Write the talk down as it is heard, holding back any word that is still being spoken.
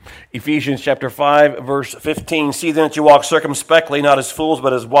Ephesians chapter 5, verse 15. See then that you walk circumspectly, not as fools,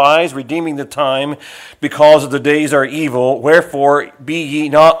 but as wise, redeeming the time, because the days are evil. Wherefore be ye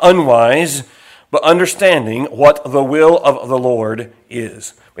not unwise, but understanding what the will of the Lord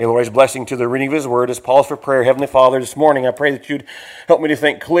is. May the Lord's blessing to the reading of His Word. As pause for prayer. Heavenly Father, this morning I pray that You'd help me to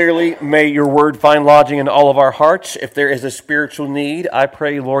think clearly. May Your Word find lodging in all of our hearts. If there is a spiritual need, I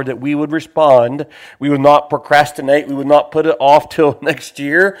pray, Lord, that we would respond. We would not procrastinate. We would not put it off till next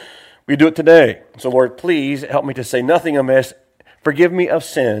year. We do it today. So, Lord, please help me to say nothing amiss. Forgive me of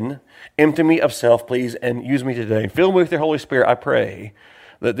sin. Empty me of self, please, and use me today. Fill me with Your Holy Spirit, I pray,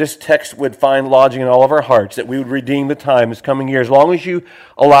 that this text would find lodging in all of our hearts, that we would redeem the time this coming year. As long as You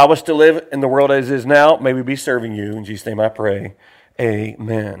allow us to live in the world as it is now, may we be serving You. In Jesus' name I pray.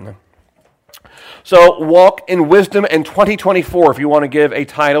 Amen. So, Walk in Wisdom in 2024, if you want to give a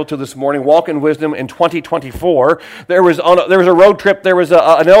title to this morning, Walk in Wisdom in 2024. There was a road trip. There was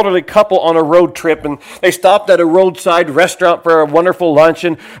an elderly couple on a road trip, and they stopped at a roadside restaurant for a wonderful lunch,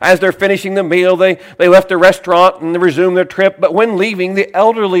 and as they're finishing the meal, they left the restaurant and they resumed their trip. But when leaving, the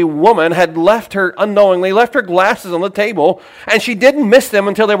elderly woman had unknowingly left her glasses on the table, and she didn't miss them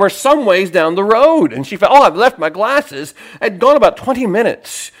until they were some ways down the road. And she felt, I've left my glasses. It had gone about 20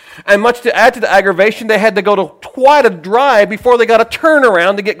 minutes. And much to add to the aggravation, they had to go to quite a drive before they got a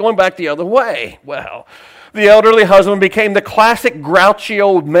turnaround to get going back the other way. Well, the elderly husband became the classic grouchy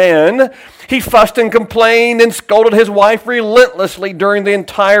old man. He fussed and complained and scolded his wife relentlessly during the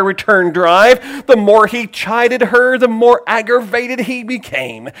entire return drive. The more he chided her, the more aggravated he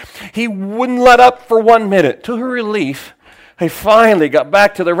became. He wouldn't let up for 1 minute. To her relief, they finally got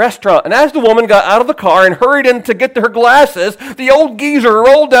back to the restaurant, and as the woman got out of the car and hurried in to get to her glasses, the old geezer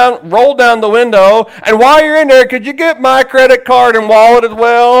rolled down the window, and while you're in there, could you get my credit card and wallet as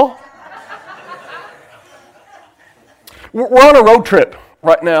well? We're on a road trip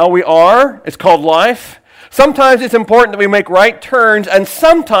right now. We are. It's called life. Sometimes it's important that we make right turns, and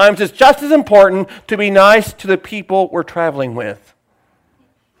sometimes it's just as important to be nice to the people we're traveling with.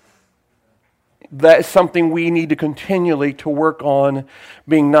 That is something we need to continually to work on,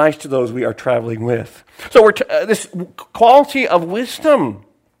 being nice to those we are traveling with. So this quality of wisdom,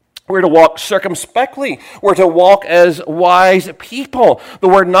 we're to walk circumspectly. We're to walk as wise people. The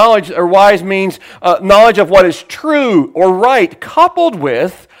word knowledge or wise means knowledge of what is true or right, coupled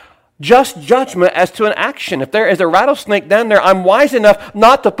with just judgment as to an action. If there is a rattlesnake down there, I'm wise enough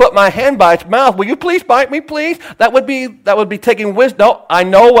not to put my hand by its mouth. Will you please bite me, please? That would be taking wisdom. No, I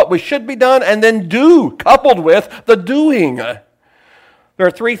know what should be done, and then do, coupled with the doing. There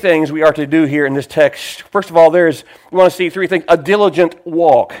are three things we are to do here in this text. First of all, we want to see three things. A diligent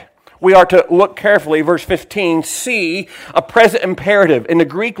walk. We are to look carefully. Verse 15, see a present imperative. In the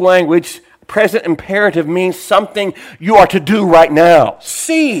Greek language, present imperative means something you are to do right now.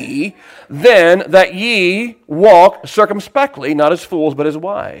 See, then, that ye walk circumspectly, not as fools, but as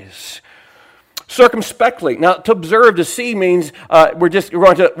wise. Circumspectly. Now, to observe, to see means we're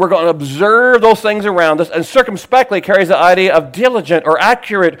going to observe those things around us, and circumspectly carries the idea of diligent or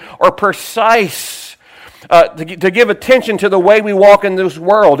accurate or precise. To give attention to the way we walk in this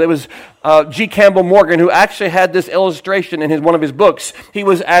world. It was G. Campbell Morgan who actually had this illustration in one of his books. He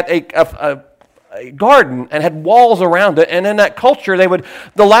was at a garden and had walls around it, and in that culture,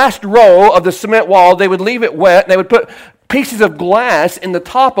 the last row of the cement wall, they would leave it wet, and they would put pieces of glass in the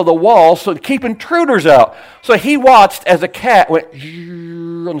top of the wall so to keep intruders out. So he watched as a cat went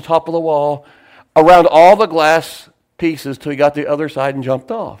on the top of the wall around all the glass pieces till he got to the other side and jumped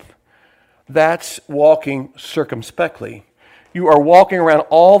off. That's walking circumspectly. You are walking around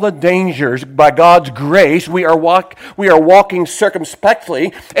all the dangers by God's grace. We are walking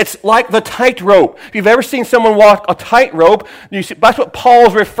circumspectly. It's like the tightrope. If you've ever seen someone walk a tightrope, that's what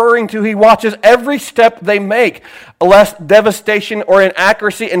Paul's referring to. He watches every step they make, lest devastation or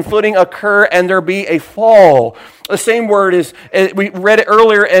inaccuracy in footing occur and there be a fall. The same word we read it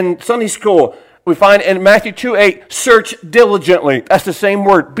earlier in Sunday school. We find in Matthew 2:8, search diligently. That's the same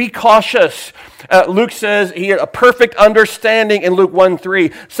word. Be cautious. Luke says he had a perfect understanding in Luke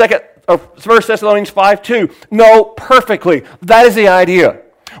 1:3. 1 Thessalonians 5:2, know perfectly. That is the idea.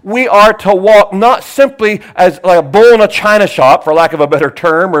 We are to walk not simply as like a bull in a china shop, for lack of a better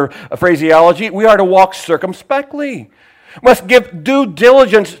term or a phraseology. We are to walk circumspectly. Must give due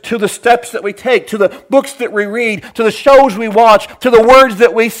diligence to the steps that we take, to the books that we read, to the shows we watch, to the words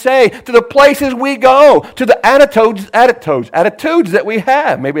that we say, to the places we go, to the attitudes that we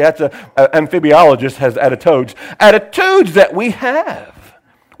have. Maybe that's an amphibiologist has attitudes that we have.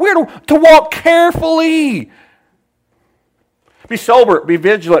 We're to walk carefully. Be sober, be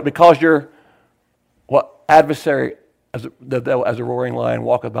vigilant, because your adversary, the devil as a roaring lion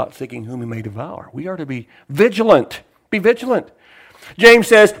walketh about seeking whom he may devour. We are to be vigilant. Be vigilant. James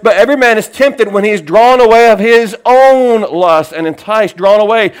says, but every man is tempted when he is drawn away of his own lust and enticed. Drawn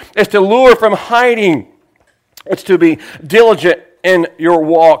away is to lure from hiding. It's to be diligent in your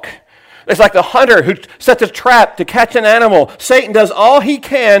walk. It's like the hunter who sets a trap to catch an animal. Satan does all he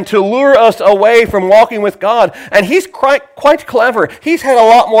can to lure us away from walking with God. And he's quite clever. He's had a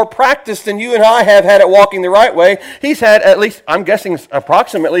lot more practice than you and I have had at walking the right way. He's had at least, I'm guessing,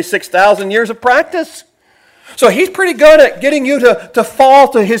 approximately 6,000 years of practice. So he's pretty good at getting you to fall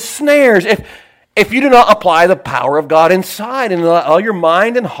to his snares if you do not apply the power of God inside and allow your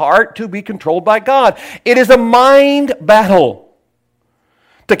mind and heart to be controlled by God. It is a mind battle.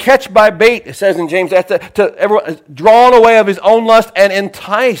 To catch by bait, it says in James, that's to everyone drawn away of his own lust and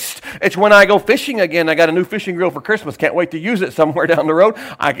enticed. It's when I go fishing again. I got a new fishing reel for Christmas. Can't wait to use it somewhere down the road.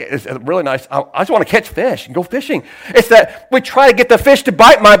 It's really nice. I just want to catch fish and go fishing. It's that we try to get the fish to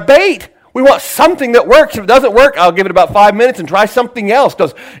bite my bait. We want something that works. If it doesn't work, I'll give it about 5 minutes and try something else.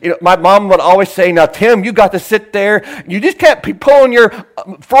 Because my mom would always say, now, Tim, you got to sit there. You just can't be pulling your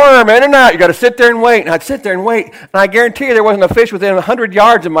forearm in and out. You got to sit there and wait. And I'd sit there and wait. And I guarantee you there wasn't a fish within 100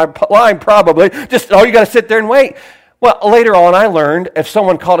 yards of my line probably. Just, you got to sit there and wait. Well, later on, I learned if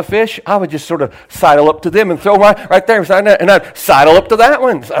someone caught a fish, I would just sort of sidle up to them and throw my right there, and I'd sidle up to that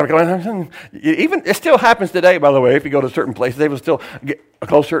one. Even it still happens today, by the way. If you go to certain places, they will still get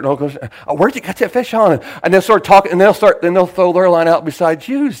closer and closer. Oh, where'd you catch that fish on? And they'll start talking, and they'll throw their line out beside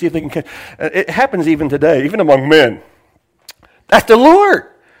you to see if they can catch. It happens even today, even among men. That's the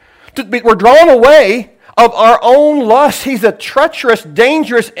lure. We're drawn away of our own lust. He's a treacherous,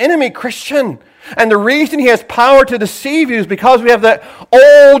 dangerous enemy, Christian. And the reason he has power to deceive you is because we have that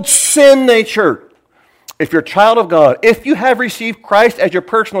old sin nature. If you're a child of God, if you have received Christ as your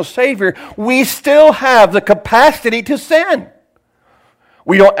personal Savior, we still have the capacity to sin.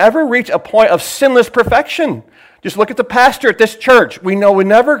 We don't ever reach a point of sinless perfection. Just look at the pastor at this church. We know we're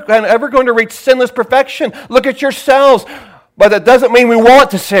never ever going to reach sinless perfection. Look at yourselves. But that doesn't mean we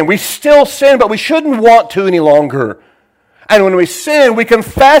want to sin. We still sin, but we shouldn't want to any longer. And when we sin, we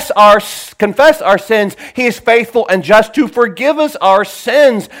confess our sins. He is faithful and just to forgive us our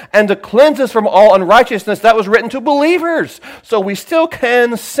sins and to cleanse us from all unrighteousness. That was written to believers. So we still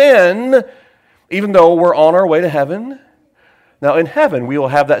can sin, even though we're on our way to heaven. Now in heaven, we will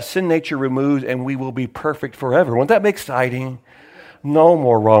have that sin nature removed and we will be perfect forever. Won't that be exciting? No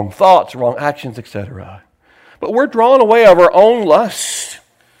more wrong thoughts, wrong actions, etc. But we're drawn away of our own lusts.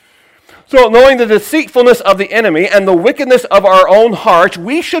 So knowing the deceitfulness of the enemy and the wickedness of our own hearts,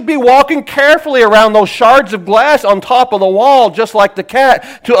 we should be walking carefully around those shards of glass on top of the wall, just like the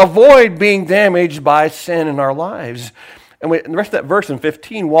cat, to avoid being damaged by sin in our lives. And the rest of that verse in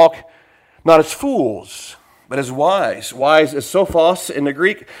 15, walk not as fools, but as wise. Wise is sophos in the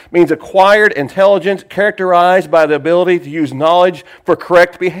Greek, means acquired intelligence, characterized by the ability to use knowledge for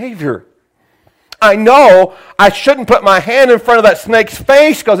correct behavior. I know I shouldn't put my hand in front of that snake's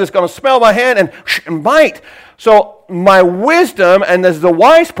face because it's going to smell my hand and bite. So my wisdom, and as the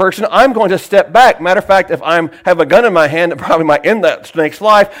wise person, I'm going to step back. Matter of fact, if I have a gun in my hand, it probably might end that snake's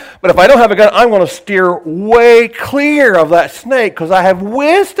life. But if I don't have a gun, I'm going to steer way clear of that snake because I have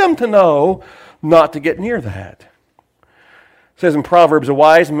wisdom to know not to get near that. It says in Proverbs, a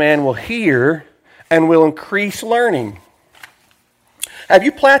wise man will hear and will increase learning. Have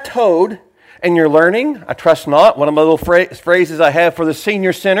you plateaued in your learning? I trust not. One of my little phrases I have for the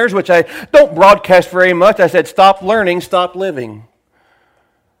senior sinners, which I don't broadcast very much, I said, stop learning, stop living.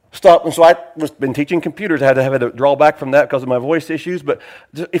 Stop. And so I've been teaching computers. I had to draw back from that because of my voice issues. But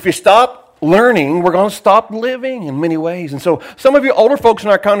if you stop learning, we're going to stop living in many ways. And so some of you older folks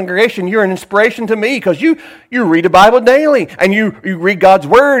in our congregation, you're an inspiration to me because you read the Bible daily and you read God's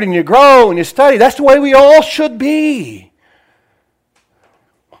Word and you grow and you study. That's the way we all should be.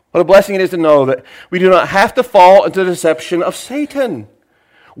 What a blessing it is to know that we do not have to fall into the deception of Satan.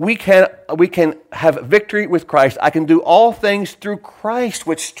 We can have victory with Christ. I can do all things through Christ,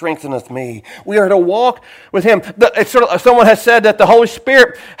 which strengtheneth me. We are to walk with Him. It's sort of, someone has said that the Holy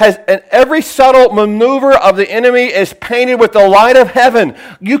Spirit has, and every subtle maneuver of the enemy is painted with the light of heaven.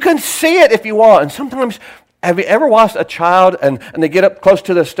 You can see it if you want. And sometimes, have you ever watched a child and they get up close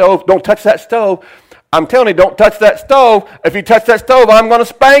to the stove? Don't touch that stove. I'm telling you, don't touch that stove. If you touch that stove, I'm going to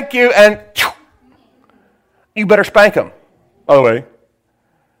spank you, and you better spank them, by the way.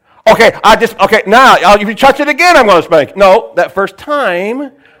 Now, if you touch it again, I'm going to spank. No, that first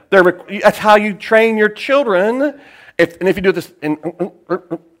time, that's how you train your children. If you do this, the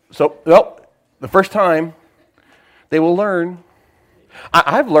first time, they will learn.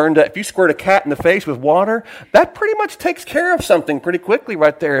 I've learned that if you squirt a cat in the face with water, that pretty much takes care of something pretty quickly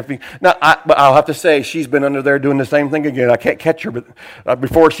right there. But I'll have to say, she's been under there doing the same thing again. I can't catch her, but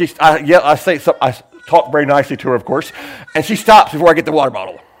before I talk very nicely to her, of course, and she stops before I get the water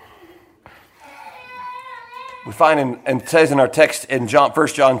bottle. We find, and it says in our text in 1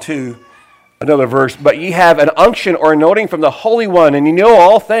 John 2, another verse, but ye have an unction or anointing from the Holy One, and ye know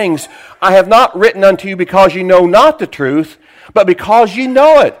all things. I have not written unto you because ye know not the truth, but because ye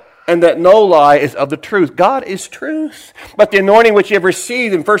know it, and that no lie is of the truth. God is truth. But the anointing which ye have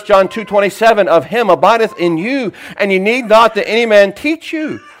received in 1 John 2:27 of him abideth in you, and ye need not that any man teach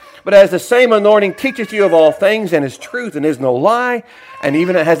you. But as the same anointing teacheth you of all things, and is truth, and is no lie, and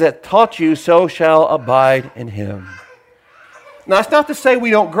even as it taught you, so shall abide in him. Now, it's not to say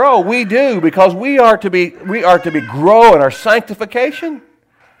we don't grow. We do, because we are to be grow in our sanctification.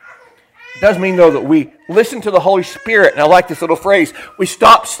 It does mean, though, that we listen to the Holy Spirit. And I like this little phrase. We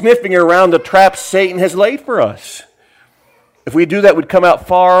stop sniffing around the traps Satan has laid for us. If we do that, we'd come out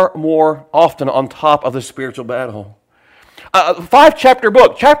far more often on top of the spiritual battle. 5-chapter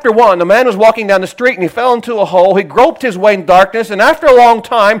book. Chapter 1, a man was walking down the street and he fell into a hole. He groped his way in darkness, and after a long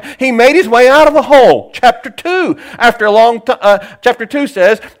time, he made his way out of the hole. Chapter 2, chapter 2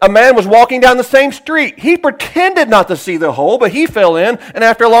 says, a man was walking down the same street. He pretended not to see the hole, but he fell in, and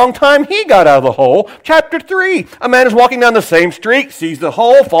after a long time, he got out of the hole. Chapter 3, a man is walking down the same street, sees the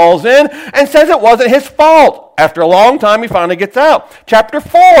hole, falls in, and says it wasn't his fault. After a long time, he finally gets out. Chapter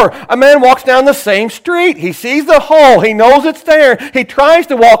 4, a man walks down the same street. He sees the hole. He knows it's there. He tries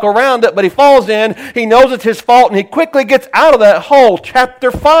to walk around it, but he falls in. He knows it's his fault, and he quickly gets out of that hole.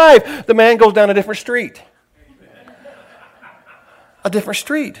 Chapter 5, the man goes down a different street. A different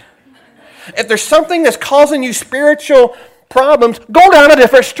street. If there's something that's causing you spiritual problems, go down a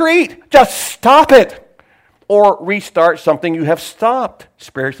different street. Just stop it. Or restart something you have stopped,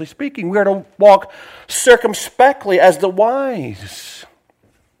 spiritually speaking. We are to walk circumspectly as the wise.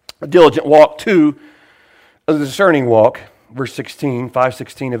 A diligent walk, too, a discerning walk. Verse 16,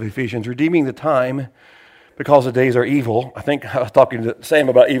 5:16 of Ephesians, redeeming the time because the days are evil. I think I was talking to Sam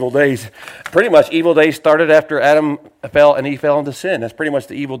about evil days. Pretty much evil days started after Adam fell and Eve fell into sin. That's pretty much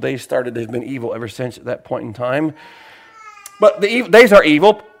the evil days started. They've been evil ever since at that point in time. But the days are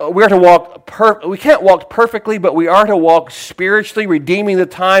evil. We are to walk. We can't walk perfectly, but we are to walk spiritually. Redeeming the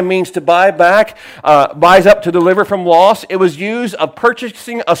time means to buy back, buys up to deliver from loss. It was used of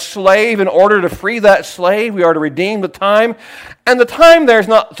purchasing a slave in order to free that slave. We are to redeem the time, and the time there is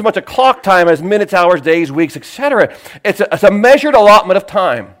not so much a clock time as minutes, hours, days, weeks, etc. It's a measured allotment of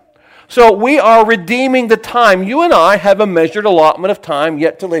time. So we are redeeming the time. You and I have a measured allotment of time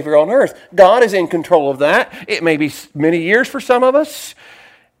yet to live here on earth. God is in control of that. It may be many years for some of us.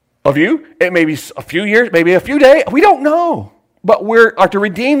 Of you, it may be a few years, maybe a few days. We don't know. But we are to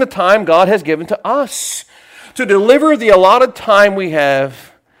redeem the time God has given to us. To deliver the allotted time we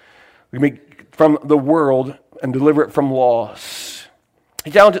have from the world and deliver it from loss.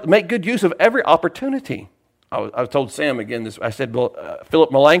 He's down to make good use of every opportunity. I told Sam again this. I said,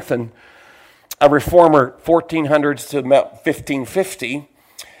 Philip Melanchthon, a reformer, 1400s to about 1550.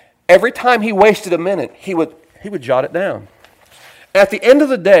 Every time he wasted a minute, he would jot it down. At the end of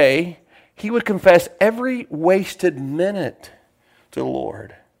the day, he would confess every wasted minute to the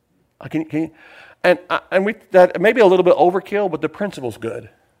Lord. That may be a little bit overkill, but the principle's good.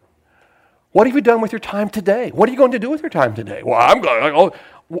 What have you done with your time today? What are you going to do with your time today? Well, I'm going.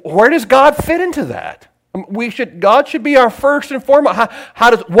 Where does God fit into that? God should be our first and foremost. How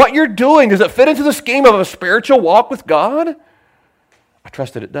does what you're doing, does it fit into the scheme of a spiritual walk with God? I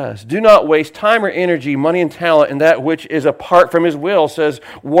trust that it does. Do not waste time or energy, money and talent in that which is apart from His will, says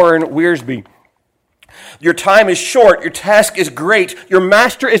Warren Wiersbe. Your time is short, your task is great, your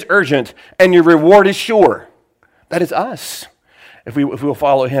master is urgent, and your reward is sure. That is us, if we will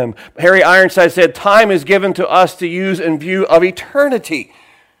follow Him. Harry Ironside said, time is given to us to use in view of eternity.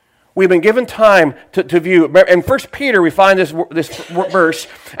 We've been given time to view. In 1 Peter, we find this verse.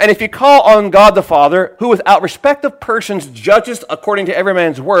 And if you call on God the Father, who without respect of persons judges according to every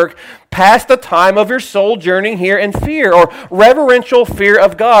man's work, pass the time of your soul journeying here in fear, or reverential fear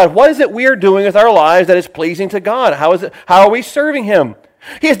of God. What is it we are doing with our lives that is pleasing to God? How are we serving Him?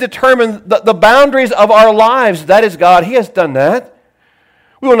 He has determined the boundaries of our lives. That is God. He has done that.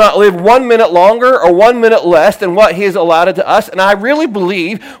 We will not live 1 minute longer or 1 minute less than what He has allotted to us. And I really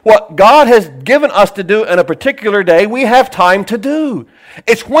believe what God has given us to do in a particular day, we have time to do.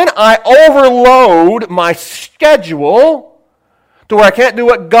 It's when I overload my schedule to where I can't do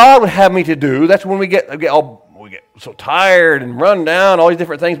what God would have me to do. That's when we get so tired and run down, all these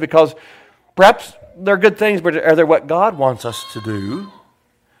different things, because perhaps they're good things, but are they what God wants us to do?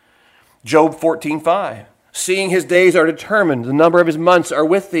 Job 14:5. Seeing his days are determined, the number of his months are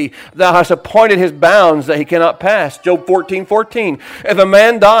with thee. Thou hast appointed his bounds that he cannot pass. Job 14:14. If a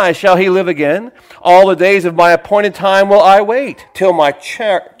man die, shall he live again? All the days of my appointed time will I wait, till my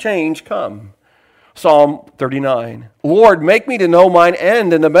change come. Psalm 39. Lord, make me to know mine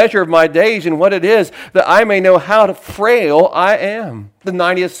end and the measure of my days and what it is, that I may know how frail I am. The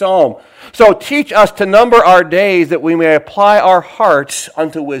 90th Psalm. So teach us to number our days, that we may apply our hearts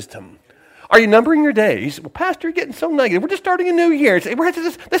unto wisdom. Are you numbering your days? Well, Pastor, you're getting so negative. We're just starting a new year.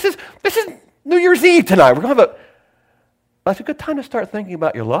 This is New Year's Eve tonight. We're going to have that's a good time to start thinking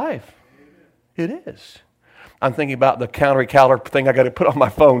about your life. It is. I'm thinking about the calorie thing I got to put on my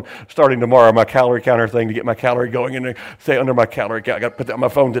phone starting tomorrow, my calorie counter thing to get my calorie going and say under my calorie count. I got to put that on my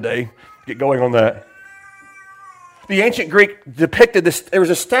phone today, get going on that. The ancient Greek depicted this. There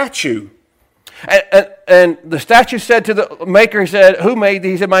was a statue. And the statue said to the maker, he said, who made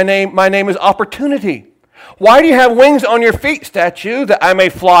these? He said, my name is Opportunity. Why do you have wings on your feet, statue, that I may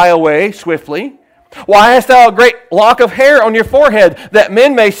fly away swiftly? Why hast thou a great lock of hair on your forehead, that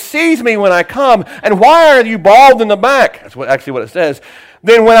men may seize me when I come? And why are you bald in the back? That's actually what it says.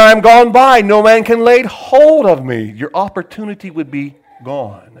 Then when I am gone by, no man can lay hold of me. Your opportunity would be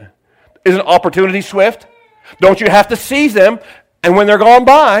gone. Isn't opportunity swift? Don't you have to seize them? And when they're gone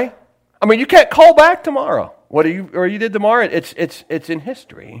by, I mean, you can't call back tomorrow. What you did tomorrow, it's in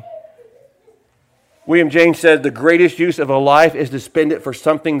history. William James said, the greatest use of a life is to spend it for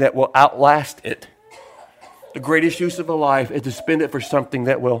something that will outlast it. The greatest use of a life is to spend it for something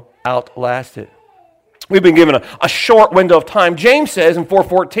that will outlast it. We've been given a short window of time. James says in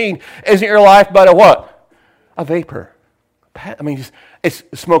 4:14, isn't your life but a what? A vapor. I mean,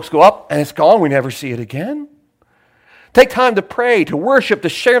 smokes go up and it's gone. We never see it again. Take time to pray, to worship, to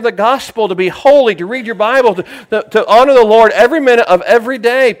share the gospel, to be holy, to read your Bible, to honor the Lord every minute of every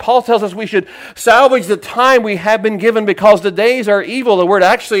day. Paul tells us we should salvage the time we have been given because the days are evil. The word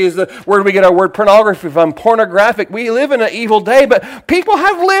actually is the word we get our word pornography from, pornographic. We live in an evil day, but people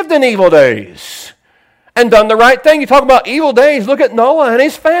have lived in evil days and done the right thing. You talk about evil days, look at Noah and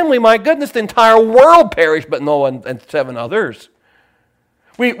his family. My goodness, the entire world perished, but Noah and 7 others.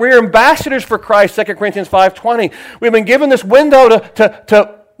 We're ambassadors for Christ, 2 Corinthians 5:20. We've been given this window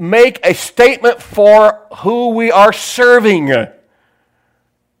to make a statement for who we are serving.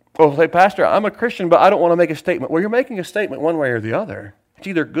 Well, say, Pastor, I'm a Christian, but I don't want to make a statement. Well, you're making a statement one way or the other. It's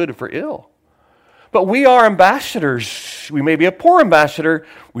either good or ill. But we are ambassadors. We may be a poor ambassador.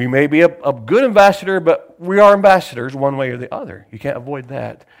 We may be a good ambassador, but we are ambassadors one way or the other. You can't avoid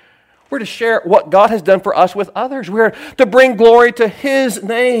that. We're to share what God has done for us with others. We're to bring glory to His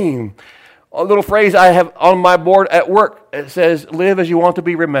name. A little phrase I have on my board at work, it says, live as you want to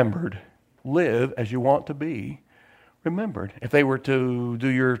be remembered. Live as you want to be remembered. If they were to do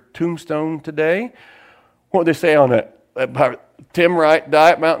your tombstone today, what would they say on it? Tim Wright,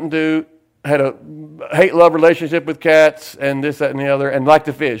 Diet Mountain Dew, had a hate-love relationship with cats, and this, that, and the other, and liked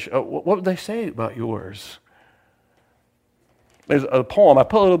to fish. What would they say about yours? There's a poem. I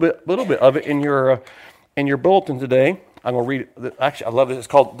put a little bit of it in your bulletin today. I'm going to read it. Actually, I love it. It's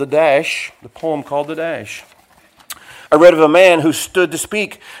called The Dash. The poem called The Dash. I read of a man who stood to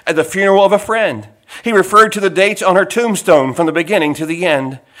speak at the funeral of a friend. He referred to the dates on her tombstone from the beginning to the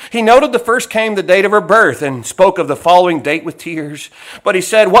end. He noted the first came the date of her birth and spoke of the following date with tears. But he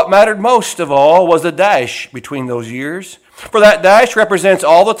said what mattered most of all was the dash between those years. For that dash represents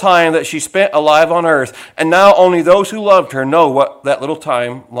all the time that she spent alive on earth, and now only those who loved her know what that little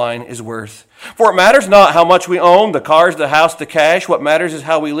timeline is worth. For it matters not how much we own, the cars, the house, the cash. What matters is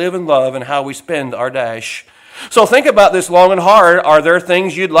how we live and love and how we spend our dash. So think about this long and hard. Are there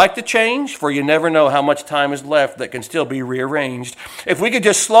things you'd like to change? For you never know how much time is left that can still be rearranged. If we could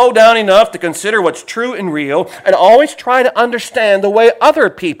just slow down enough to consider what's true and real and always try to understand the way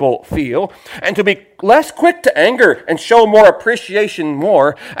other people feel and to be less quick to anger and show more appreciation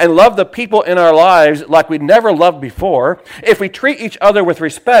more and love the people in our lives like we'd never loved before, if we treat each other with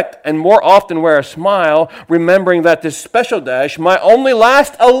respect and more often wear a smile, remembering that this special dash might only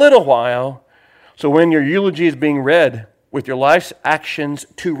last a little while. So when your eulogy is being read with your life's actions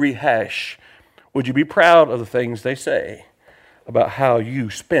to rehash, would you be proud of the things they say about how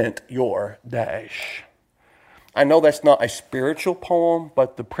you spent your dash? I know that's not a spiritual poem,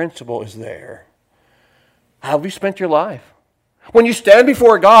 but the principle is there. How have you spent your life? When you stand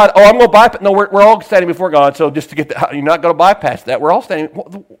before God, I'm going to bypass. No, we're all standing before God, so just to get that, you're not going to bypass that. We're all standing.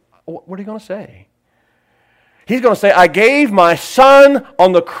 What are you going to say? He's going to say, I gave my son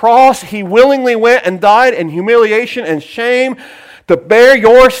on the cross. He willingly went and died in humiliation and shame to bear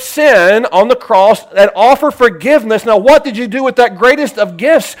your sin on the cross and offer forgiveness. Now, what did you do with that greatest of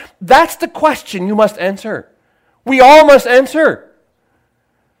gifts? That's the question you must answer. We all must answer.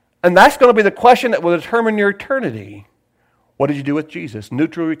 And that's going to be the question that will determine your eternity. What did you do with Jesus?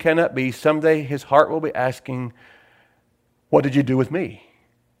 Neutral we cannot be. Someday his heart will be asking, what did you do with me?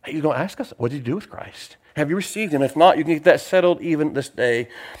 He's going to ask us, what did you do with Christ? Have you received him? If not, you can get that settled even this day.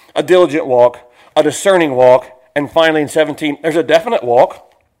 A diligent walk, a discerning walk, and finally in 17, there's a definite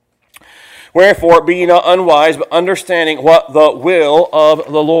walk. Wherefore, be ye not unwise, but understanding what the will of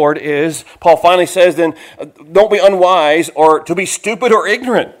the Lord is. Paul finally says then, don't be unwise or to be stupid or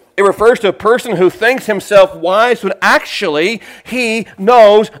ignorant. It refers to a person who thinks himself wise when actually he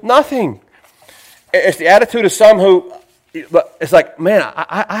knows nothing. It's the attitude of some who, it's like, man,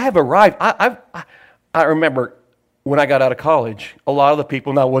 I have arrived. I remember when I got out of college, a lot of the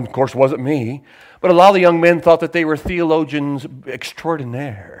people, now of course wasn't me, but a lot of the young men thought that they were theologians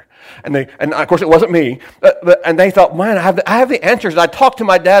extraordinaire. And of course it wasn't me, and they thought, man, I have the answers. And I talked to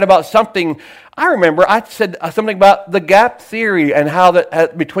my dad about something. I remember I said something about the gap theory and how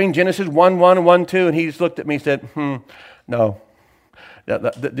that between Genesis 1:1 and 1:2, and he just looked at me and said, no.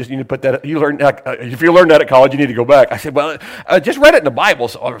 Just you need to put that. You learned if you learned that at college, you need to go back. I said, well, I just read it in the Bible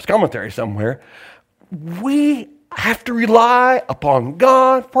or it's commentary somewhere. We have to rely upon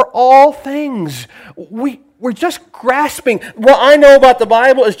God for all things. We're just grasping. What I know about the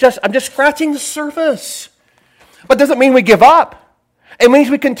Bible is I'm just scratching the surface. But it doesn't mean we give up. It means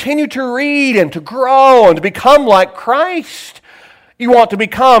we continue to read and to grow and to become like Christ. You want to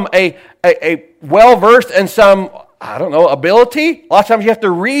become a well-versed in some, ability. A lot of times you have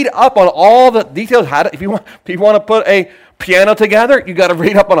to read up on all the details. If you want to put a piano together, you got to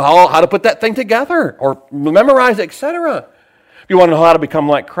read up on how to put that thing together or memorize it, etc. If you want to know how to become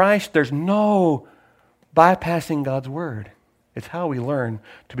like Christ, there's no bypassing God's word. It's how we learn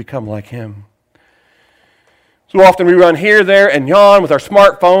to become like him. So often we run here, there, and yon with our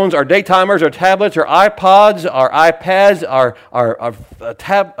smartphones, our daytimers, our tablets, our iPods, our iPads, our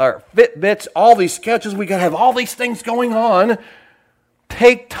Fitbits, all these schedules. We got to have all these things going on.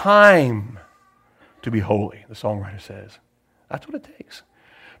 Take time to be holy, the songwriter says. That's what it takes.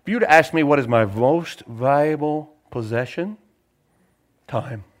 If you were to ask me what is my most valuable possession,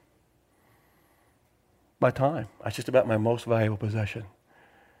 time. My time. That's just about my most valuable possession.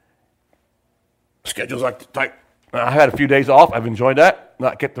 Schedules like tight. I had a few days off. I've enjoyed that.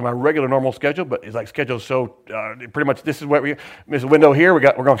 Not kept to my regular normal schedule, but it's like scheduled so pretty much this is what there's a window here. We're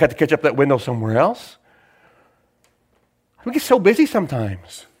going to have to catch up that window somewhere else. We get so busy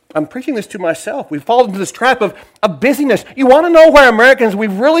sometimes. I'm preaching this to myself. We've fallen into this trap of busyness. You want to know where Americans we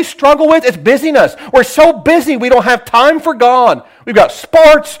really struggle with? It's busyness. We're so busy we don't have time for God. We've got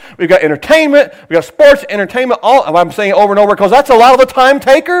sports, we've got entertainment, we've got sports, entertainment, all I'm saying it over and over because that's a lot of the time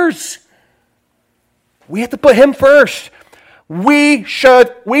takers. We have to put him first. We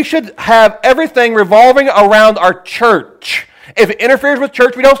should have everything revolving around our church. If it interferes with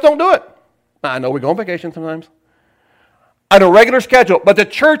church, we don't do it. I know we go on vacation sometimes. On a regular schedule, but the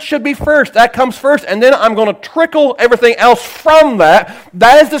church should be first. That comes first, and then I'm going to trickle everything else from that.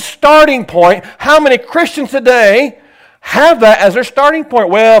 That is the starting point. How many Christians today have that as their starting point?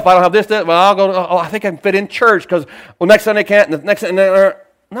 Well, if I don't have this, well, I'll go. I think I can fit in church because next Sunday I can't. And the next Sunday,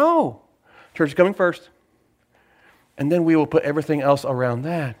 no, church is coming first, and then we will put everything else around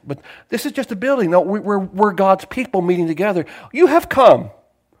that. But this is just a building. No, we're God's people meeting together. You have come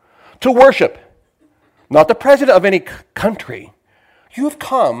to worship. Not the president of any country. You have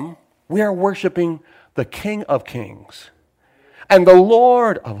come, we are worshiping the King of Kings and the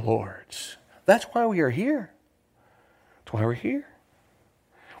Lord of Lords. That's why we are here. That's why we're here.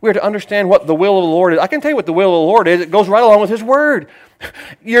 We are to understand what the will of the Lord is. I can tell you what the will of the Lord is. It goes right along with His Word.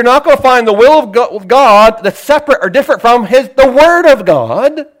 You're not going to find the will of God that's separate or different from the Word of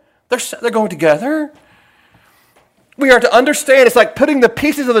God. They're going together. We are to understand, it's like putting the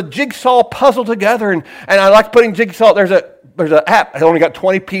pieces of the jigsaw puzzle together. And I like putting jigsaw, there's an app, I only got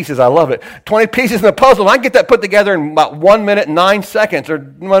 20 pieces, I love it. 20 pieces in the puzzle, and I can get that put together in about 1 minute and 9 seconds. Or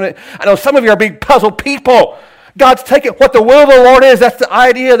 1 minute. I know some of you are big puzzle people. God's taking what the will of the Lord is, that's the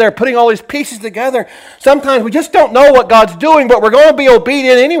idea. They're putting all these pieces together. Sometimes we just don't know what God's doing, but we're going to be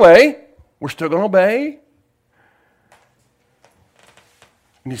obedient anyway. We're still going to obey.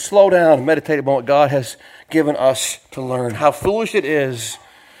 And you slow down and meditate upon what God has given us to learn. How foolish it is.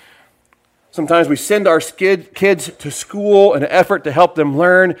 Sometimes we send our kids to school in an effort to help them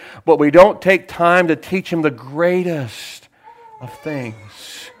learn, but we don't take time to teach them the greatest of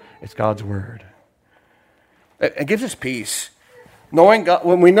things. It's God's Word. It gives us peace. Knowing God,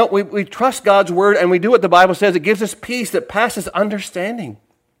 when we trust God's word and we do what the Bible says, it gives us peace that passes understanding.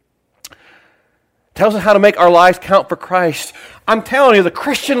 Tells us how to make our lives count for Christ. I'm telling you, the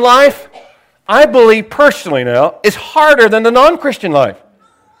Christian life, I believe personally now, is harder than the non-Christian life.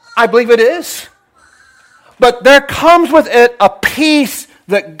 I believe it is. But there comes with it a peace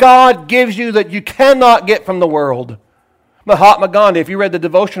that God gives you that you cannot get from the world. Mahatma Gandhi, if you read the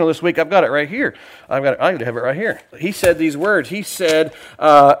devotional this week, I've got it right here. I have it right here. He said these words. He said,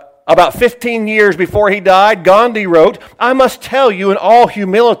 about 15 years before he died, Gandhi wrote, "I must tell you in all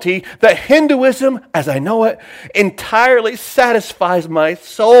humility that Hinduism, as I know it, entirely satisfies my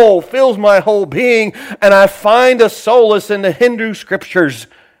soul, fills my whole being, and I find a solace in the Hindu scriptures."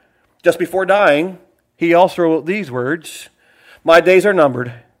 Just before dying, he also wrote these words, "My days are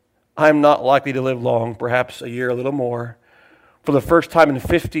numbered. I am not likely to live long, perhaps a year, a little more. For the first time in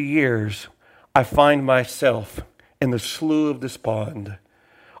 50 years, I find myself in the slough of despond.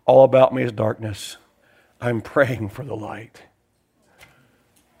 All about me is darkness. I'm praying for the light."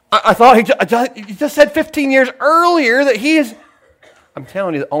 I thought he just said 15 years earlier that he is, I'm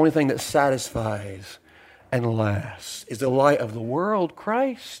telling you, the only thing that satisfies and lasts is the light of the world,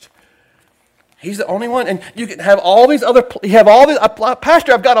 Christ. He's the only one. And you can have all these other,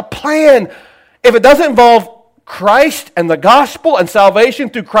 Pastor, I've got a plan. If it doesn't involve Christ and the gospel and salvation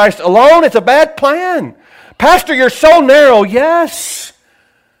through Christ alone, it's a bad plan. Pastor, you're so narrow. Yes.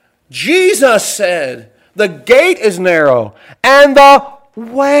 Jesus said, the gate is narrow and the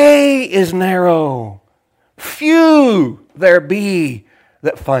way is narrow. Few there be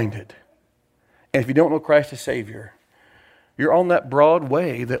that find it. And if you don't know Christ as Savior, you're on that broad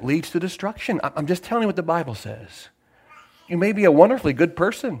way that leads to destruction. I'm just telling you what the Bible says. You may be a wonderfully good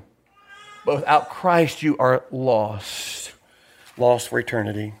person, but without Christ you are lost. Lost for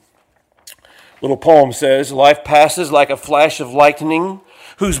eternity. Little poem says, "Life passes like a flash of lightning,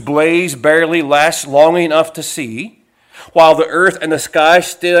 whose blaze barely lasts long enough to see, while the earth and the sky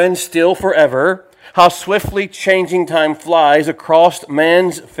stand still forever. How swiftly changing time flies across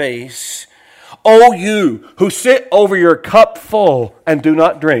man's face. O you who sit over your cup full and do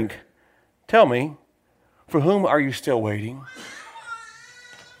not drink, tell me, for whom are you still waiting?"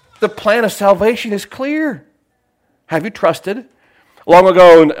 The plan of salvation is clear. Have you trusted? Long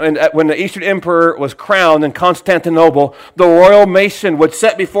ago, when the Eastern Emperor was crowned in Constantinople, the royal mason would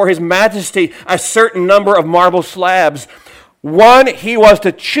set before his majesty a certain number of marble slabs. One he was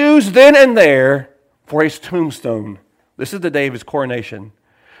to choose then and there for his tombstone. This is the day of his coronation.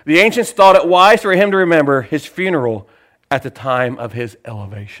 The ancients thought it wise for him to remember his funeral at the time of his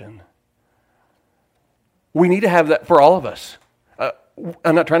elevation. We need to have that for all of us.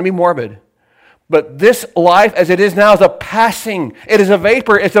 I'm not trying to be morbid. But this life as it is now is a passing. It is a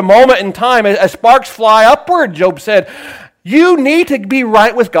vapor. It's a moment in time. As sparks fly upward, Job said. You need to be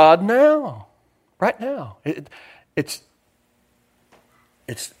right with God now. Right now. It's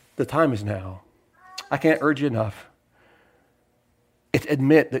the time is now. I can't urge you enough. It's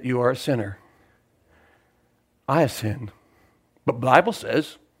admit that you are a sinner. I have sinned. But the Bible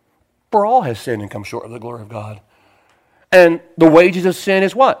says, for all has sinned and come short of the glory of God. And the wages of sin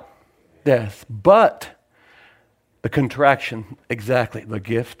is what? Death. But the contraction, exactly, the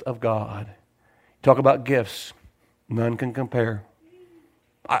gift of God. Talk about gifts. None can compare.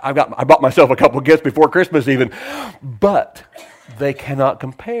 I bought myself a couple of gifts before Christmas even. But they cannot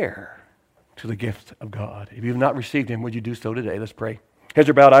compare to the gift of God. If you have not received Him, would you do so today? Let's pray. Heads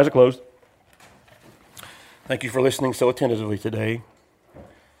are bowed, eyes are closed. Thank you for listening so attentively today.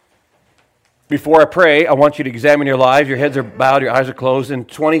 Before I pray, I want you to examine your lives. Your heads are bowed, your eyes are closed. In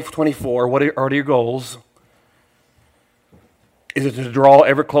 2024, what are your goals? Is it to draw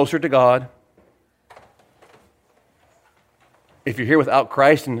ever closer to God? If you're here without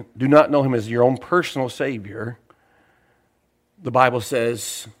Christ and do not know Him as your own personal Savior, the Bible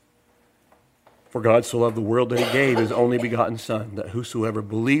says, "For God so loved the world that He gave His only begotten Son, that whosoever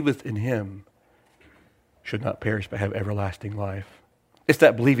believeth in Him should not perish but have everlasting life." It's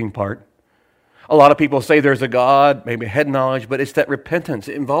that believing part. A lot of people say there's a God, maybe head knowledge, but it's that repentance.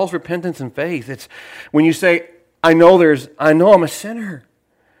 It involves repentance and faith. It's when you say, I know I'm a sinner.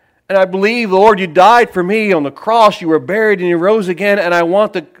 And I believe, Lord, you died for me on the cross. You were buried and you rose again. And I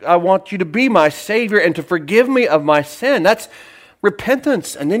want you to be my Savior and to forgive me of my sin. That's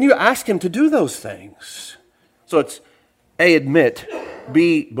repentance. And then you ask Him to do those things. So it's A, admit,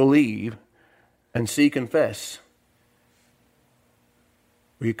 B, believe, and C, confess.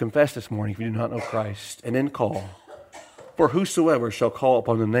 Will you confess this morning if you do not know Christ? And then call. For whosoever shall call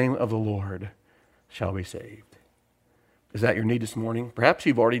upon the name of the Lord shall be saved. Is that your need this morning? Perhaps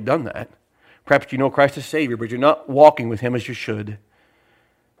you've already done that. Perhaps you know Christ as Savior, but you're not walking with Him as you should.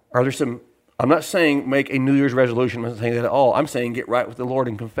 Are there some, I'm not saying make a New Year's resolution. I'm not saying that at all. I'm saying get right with the Lord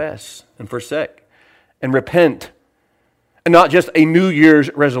and confess and forsake and repent. And not just a New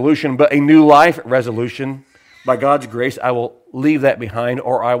Year's resolution, but a new life resolution. By God's grace, I will leave that behind,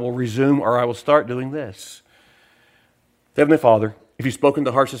 or I will resume, or I will start doing this. Heavenly Father, if you've spoken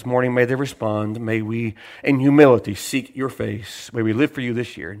to hearts this morning, may they respond. May we, in humility, seek your face. May we live for you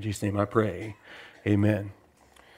this year. In Jesus' name I pray. Amen.